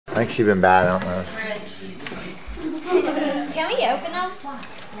think she's been bad. I don't know. Can we open them?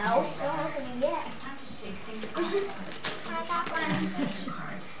 No. Don't open them yet. I got one.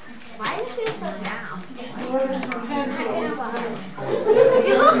 Why is this so down?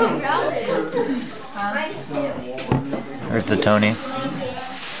 There's the Tony.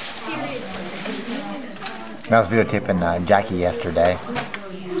 I was videotaping Jackie yesterday.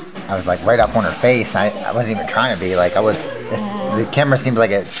 I was like right up on her face. I wasn't even trying to be like I was. The camera seems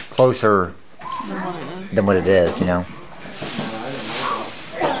like it's closer than what it is, you know.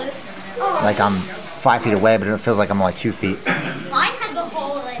 Like I'm 5 feet away, but it feels like I'm only 2 feet. Mine has a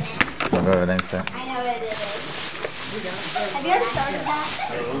hole in it. We'll go over there and see. I know what it is. Have you ever started that?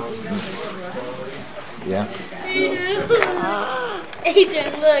 Yeah.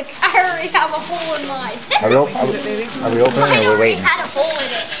 Agent, look, I already have a hole in mine. Are we opening or are we waiting? I had a hole in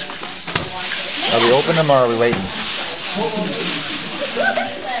it. Are we opening them or are we waiting?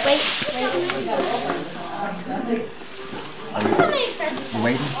 Wait. Are we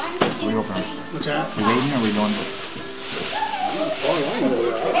waiting? Are we opening? What's that? Are we waiting or are we going?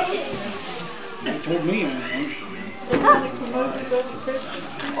 You told me anything.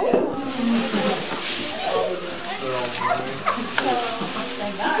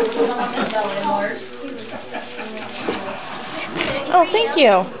 Oh, thank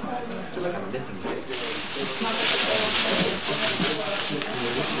you.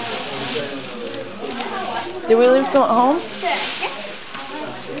 Did we leave some at home?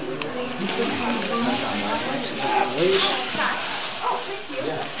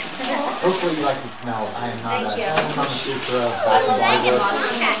 Hopefully you like the smell. I am not a super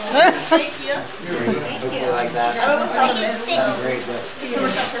Thank you. Hopefully you like that. Great.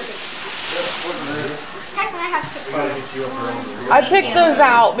 I picked those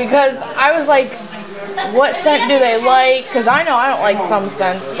out because I was like, what scent do they like? Because I know I don't like some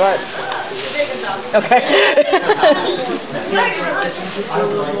scents, but... Okay.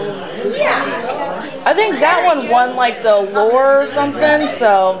 I think that one won like the lore or something,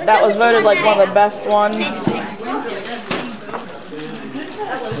 so that was voted like one of the best ones. Can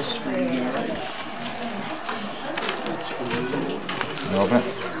you open it?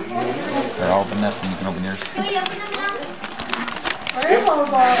 Here, I'll open this and you can open yours. Can we open them now? Grandpa's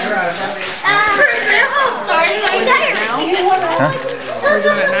started. Huh? We're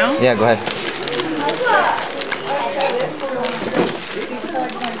doing it now? Yeah, go ahead.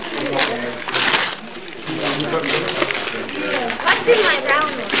 What's in my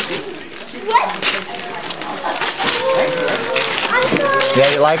round? What? Yeah,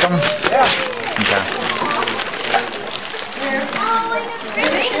 you like them? Yeah. Okay.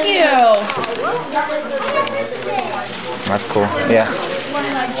 Thank you. That's cool. Yeah.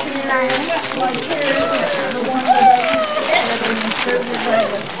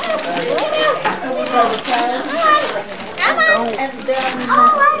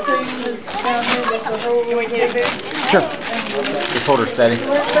 Sure. Just hold her steady.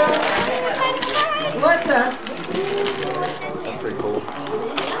 That's pretty cool.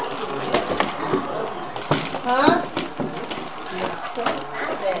 Huh?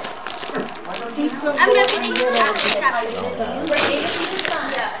 I'm opening the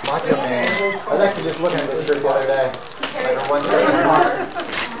Macho Man. I was actually just looking at this shirt the other day. Like one day in the car.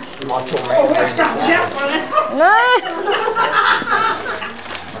 Macho Man.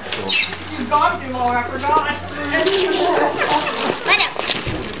 That's cool. You've gone too long, I forgot.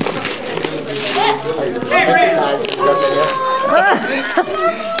 Hey, Rich.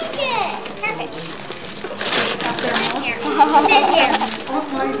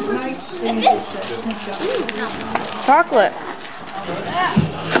 Is this? Chocolate.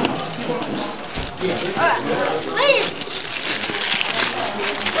 What is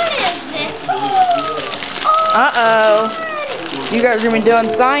this? Uh-oh. You guys are going to be doing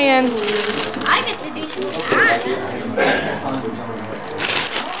science. I get to do some science.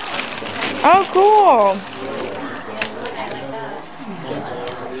 Oh, cool.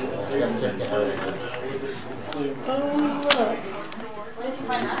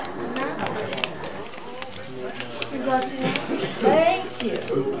 Thank you.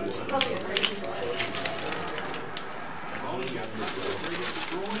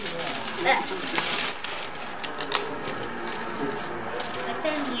 What's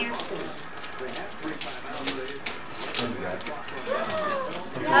in here?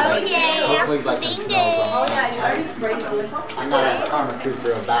 Oh yeah. Hopefully you like them Ding smells. ding. I'm not a Karma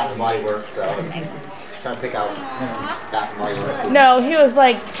Sutra of Bath and Body Works, so I was trying to pick out Bath and Body Works. No, he was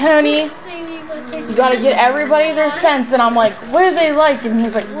like, Tony, you gotta get everybody their scents. And I'm like, what do they like? And he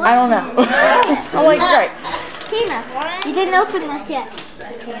was like, I don't know. I'm like, great. Tina, you didn't open this yet.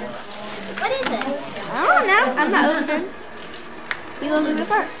 What is it? I don't know. I'm not opening. You open it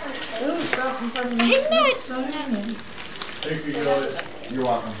first. You're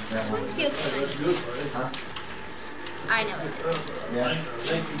welcome. I know it. Yeah.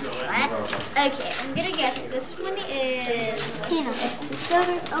 What? Okay, I'm gonna guess this one is Tina.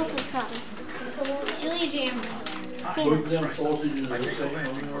 Open something. Julie Jam. You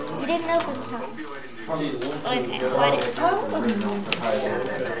didn't open something. Okay, what is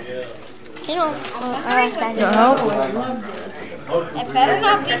it? You don't. It better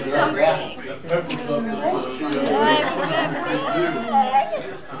not be something.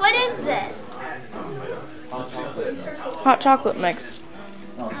 What is this? Hot chocolate mix.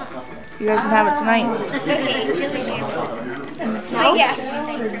 You guys can have it tonight. Okay, Julie Jam. That's my guess.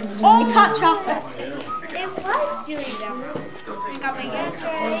 Oh, it's hot chocolate. It was Julie Jam. I got my guess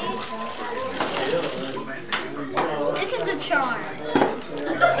right. This is a charm.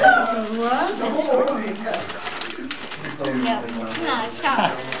 No, it's not a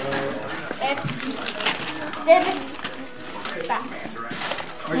charm. It's this backwards.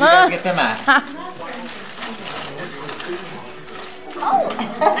 Where'd you guys get them at? Oh, I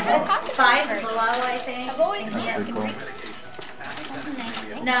have pocket Below, I think. I've always That's pretty cool. That's a nice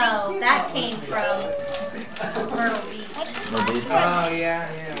thing. No, that came from Myrtle Beach. Little bees. Oh, yeah.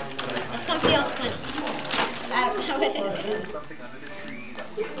 This one feels funny. I don't know what it is.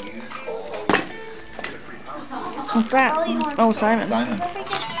 What's that? Oh, Simon. Simon.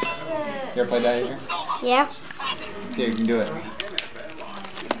 You ever played that here? Yeah. Let's see if you can do it.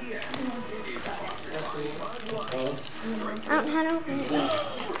 I don't know how to open it.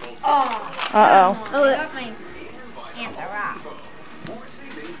 Oh. Uh-oh. Oh, I got my answer wrong.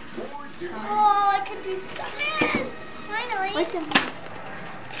 Oh, I can do science. Finally. What's in this?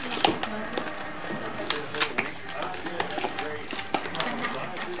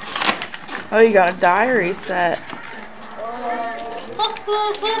 Oh, you got a diary set. I'm not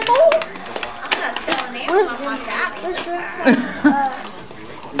telling anyone about that.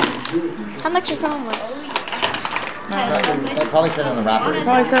 How much is almost? They probably said on the wrapper.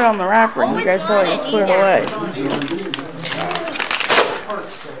 Probably set it on the wrapper and you guys probably just put it away.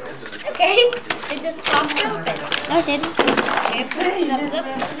 Okay, it just popped open. No, it didn't. Okay, Hey, you're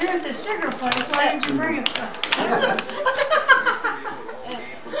at the sugar place. Why didn't you bring us some?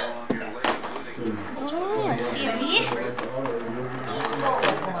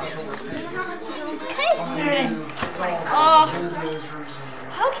 Oh,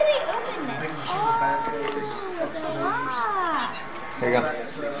 how can I open this? Here you go.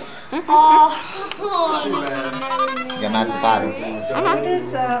 Oh, You got Master Potter.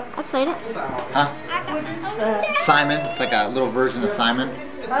 It's, I played it. Huh? Simon. It's like a little version of Simon.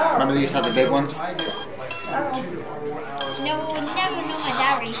 Remember they used to have the big ones? No, never know my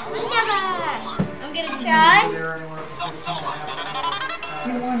diary. Never. I'm gonna try.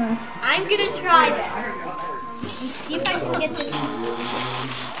 I'm gonna try this. And see if I can get this.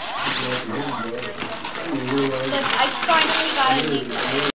 Look, I finally got a new